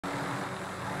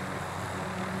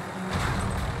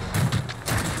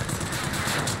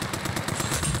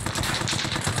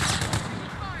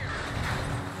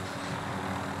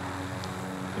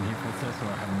so I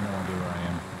have no idea where I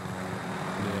am.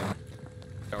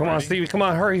 Yeah. Come on, Stevie. Come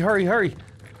on. Hurry, hurry, hurry.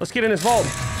 Let's get in this vault.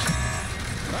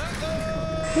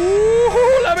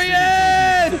 Woo-hoo, let me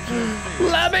in!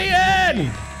 Let me in!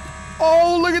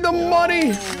 Oh, look at the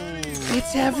money!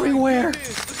 It's everywhere. Look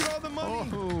at all the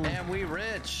money. And we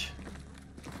rich.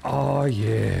 Oh,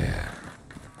 yeah.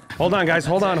 Hold on, guys.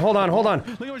 Hold on, hold on, hold on.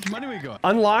 Look how much money we got.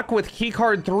 Unlock with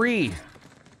keycard 3.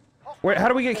 Wait, how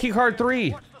do we get keycard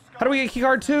 3? How do we get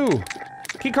keycard 2?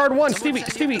 Keycard 1, Stevie,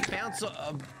 Stevie.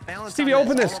 Stevie,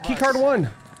 open this. Keycard 1.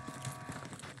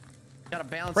 Gotta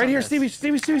balance Right on here, this. Stevie,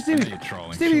 Stevie, Stevie, Stevie.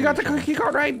 Stevie, you got the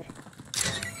keycard right.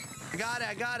 I got it,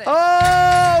 I got it.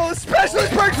 Oh,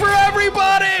 specialist perks for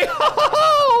everybody!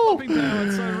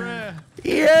 It's so rare.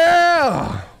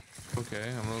 Yeah! Okay,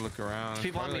 I'm gonna look around. There's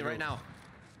people on me right now.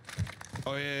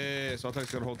 Oh yeah. So I'll take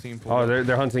the whole team. Oh,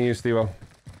 they're hunting you, Steve-O.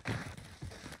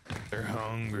 They're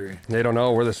hungry. They don't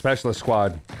know. We're the specialist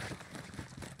squad.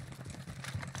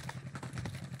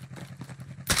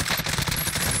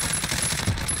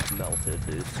 Melted,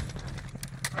 dude.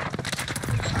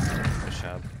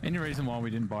 Any reason why we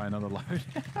didn't buy another load?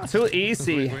 Too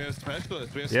easy. We have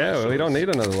specialists. We have Yeah, specialists. we don't need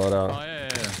another loadout. Oh yeah.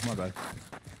 My bad.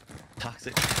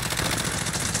 Toxic.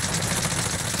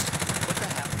 What the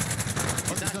hell?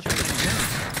 What's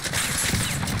that?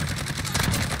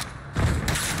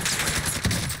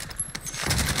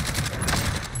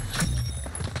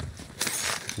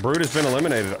 Brood has been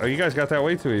eliminated. Oh, you guys got that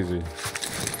way too easy.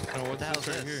 Oh, what the hell is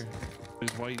right this? here?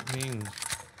 There's white things.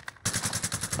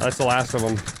 That's the last of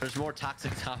them. There's more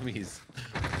toxic Tommies.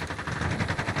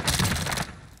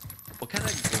 What kind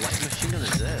of light machine gun is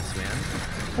this, man?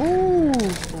 Ooh.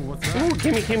 Oh, what's that? Ooh,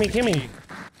 gimme, gimme, gimme.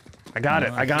 I got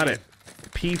it. I got it.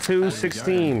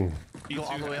 P216. We go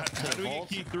all the way up to How the do we get vault.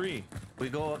 key 3? We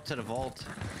go up to the vault.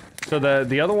 So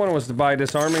the other one was by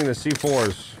disarming the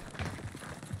C4s.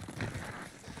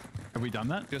 Have we done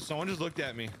that? Just someone just looked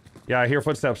at me. Yeah, I hear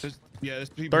footsteps. Yeah, there's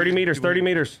people. 30 meters, people 30 here.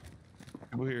 meters.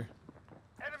 People here.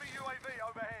 Enemy UAV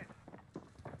overhead.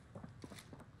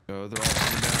 Oh, they're all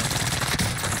coming down.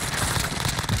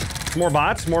 More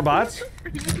bots, more bots.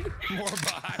 More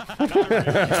bots.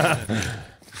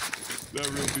 Not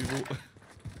real people.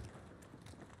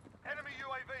 Enemy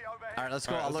UAV overhead. All right, let's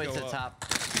go All right, all the way let's to the go up.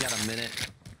 top. We got a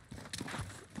minute.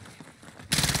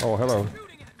 Oh, hello.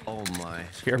 Oh my.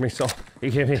 Scared me so. He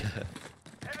gave me.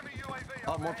 Enemy UAV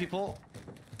Oh, overhead. more people.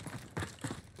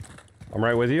 I'm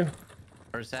right with you.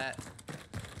 Where's that?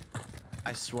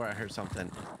 I swear I heard something.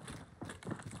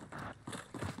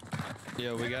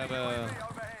 Yeah, we got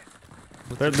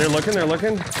Overhead. They're looking, they're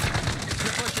looking. In the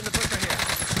bush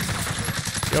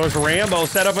right here. Yo, it's Rambo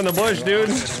set up in the bush, dude.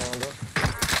 I'm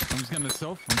just gonna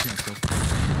self. I'm just gonna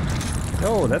self.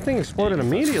 Oh, that thing exploded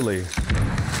immediately.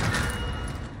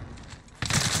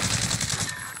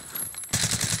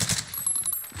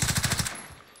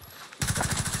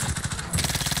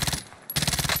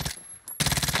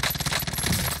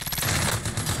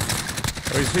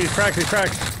 Oh, he's cracked, he's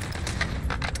cracked.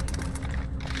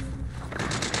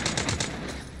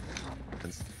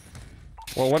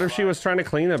 Well, what if she was trying to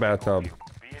clean the bathtub? Be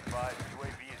advised, UAV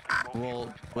is being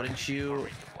Well, wouldn't you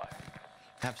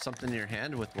have something in your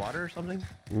hand with water or something?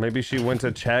 Maybe she went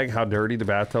to check how dirty the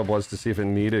bathtub was to see if it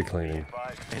needed cleaning.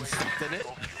 advised. And stepped in it?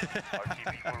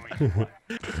 RTB for resupply.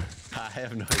 I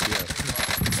have no idea.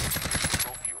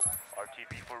 No fuel.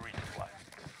 RTB for resupply.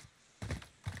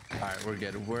 Alright, we're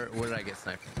good. Where did I get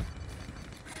sniped?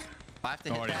 I have to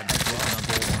Oh, I hit already had that. that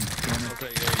one.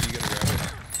 Okay, yeah, you gotta grab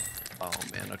it. Oh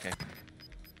man, okay.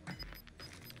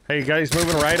 Hey, guys,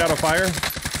 moving right out of fire.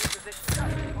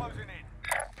 Closing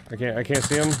in. I can't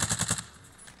see him.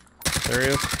 There he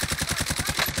is.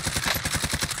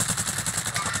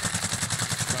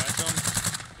 Crack them.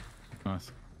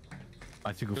 Nice.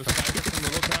 I took a There's snipers from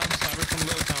Little Town. Snipers from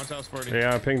Little Town. House party.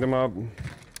 Yeah, I pinged him up. We're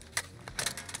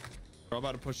all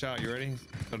about to push out. You ready?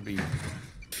 It's gonna be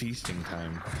feasting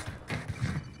time.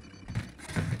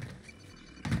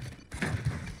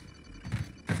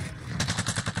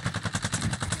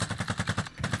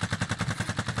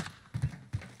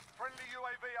 Friendly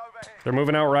UAV overhead. They're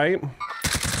moving out right.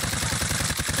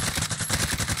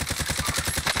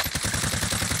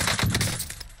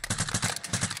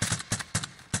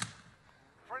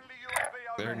 Friendly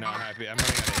UAV They're overhead. not happy. I'm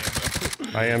running out of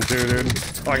ammo. I am too, dude.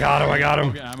 Oh, I got him, I got him.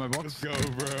 Okay, ammo box. Let's go,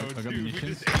 bro. I got Dude, we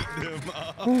munitions. just ate them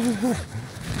up. Yeah,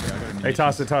 I got Hey,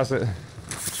 toss it, toss it.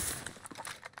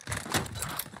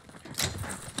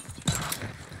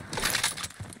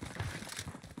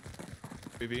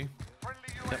 BB. Friendly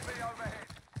UAV overhead.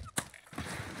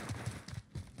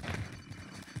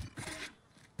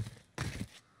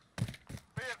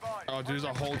 Be advised. Oh, dude, there's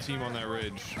a whole team on that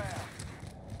ridge.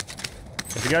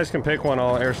 If you guys can pick one,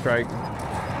 I'll airstrike.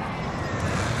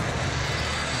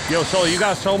 Yo, Soul, you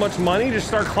got so much money, just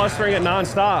start clustering it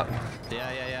non-stop.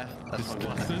 Yeah. That's what I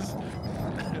want.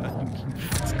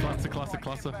 It's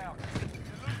cluster.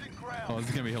 Oh, this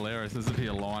is gonna be hilarious. This will be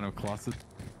a line of clusters.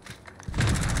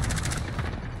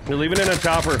 You're leaving in a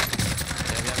chopper.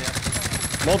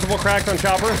 Yeah. Multiple cracked on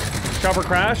chopper. Chopper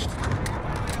crashed.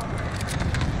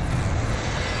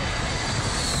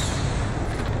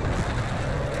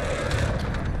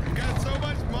 You got so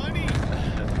much money.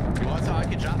 Well, that's how I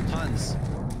can drop tons. Oh,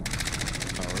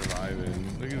 we're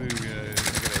vibing. Look at these guys.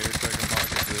 Look at airstrike and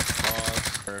pocket this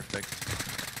boss. Perfect.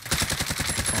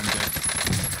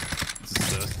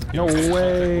 No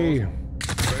way.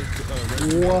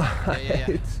 What? Yeah.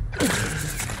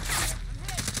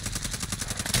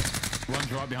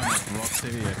 One's right behind that rock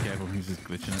there. Yeah, careful. He's just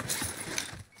glitching it.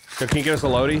 So can you get us a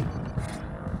loadie?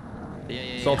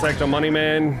 Yeah. Soltech the money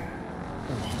man.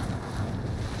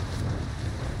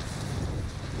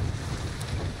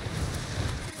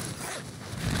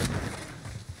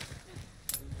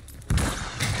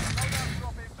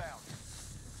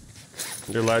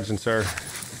 You're legend, sir.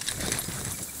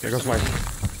 There goes my...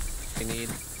 You need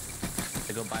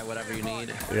to go buy whatever you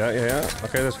need. Yeah.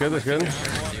 Okay, that's good.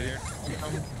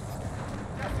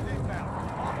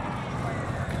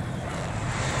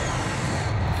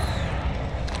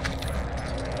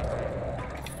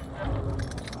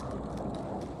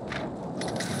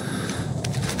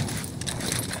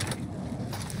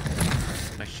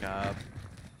 Nice job.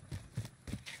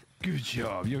 Good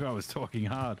job. Your guy was talking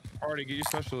hard. Already get your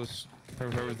specialist.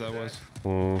 Whoever that was.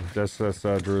 That's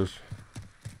Drew's.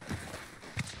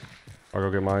 I'll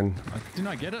go get mine. Didn't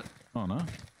I get it? Oh no.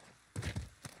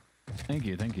 Thank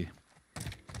you.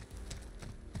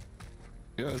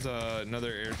 Yeah, there's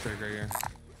another airstrike right here.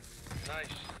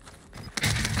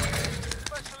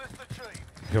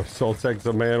 Yo, Soltech's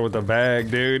the man with the bag,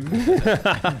 dude.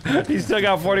 He still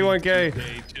got 41K.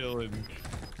 Hey, chillin'.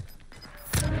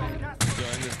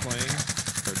 Join this plane.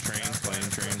 Or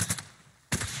train.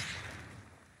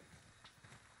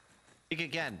 Speak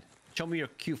again. Show me your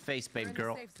cute face, babe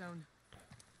girl.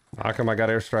 How come I got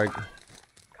airstrike?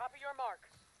 Copy your mark.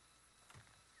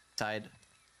 Side.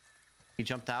 He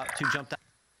jumped out. Two jumped out.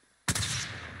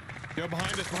 Yo,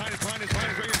 behind us, right here.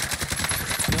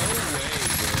 No way,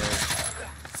 bro.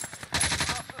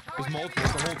 There's multiple,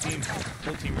 the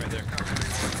whole team right there.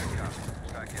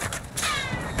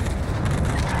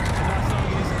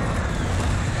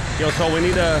 Yo, so we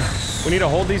need to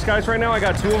hold these guys right now. I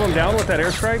got 2 of them down with that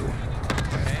airstrike.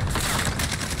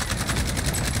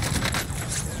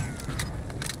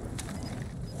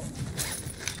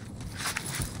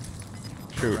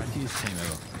 Shoot.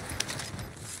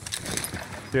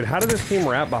 Dude, how did this team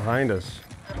wrap behind us?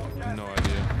 No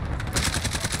idea.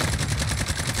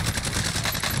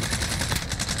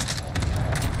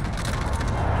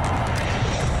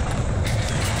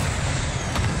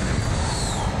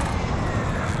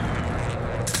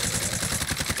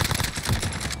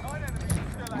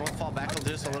 I'm gonna fall back on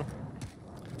this a little.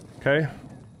 Okay.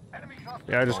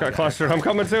 Yeah, I just got clustered. I'm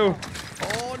coming too.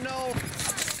 Oh no!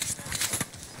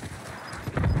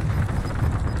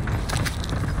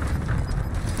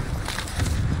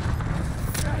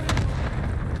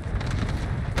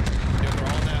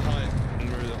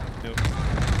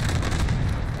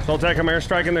 Soltech, I'm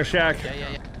airstriking their shack.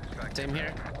 Yeah. Same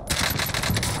here.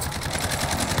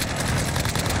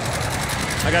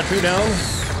 I got 2 down.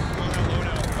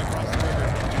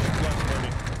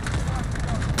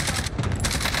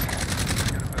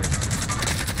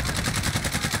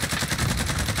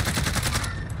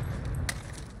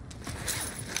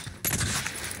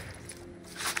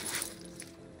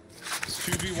 It's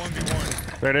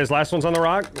 2v1v1. There it is. Last one's on the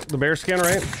rock. The bear skin,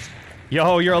 right?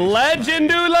 Yo, you're a legend,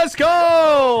 dude. Let's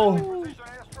go.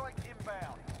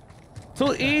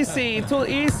 Too easy.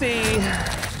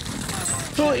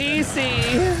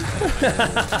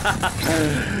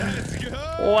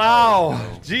 Wow.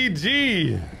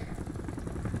 GG.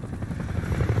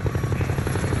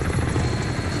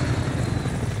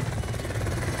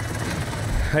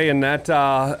 Hey, and that,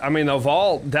 I mean, the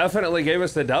vault definitely gave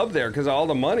us the dub there because of all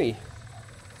the money.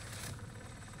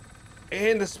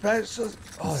 And the special.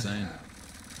 Oh, Insane.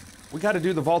 we got to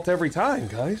do the vault every time,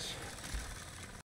 guys.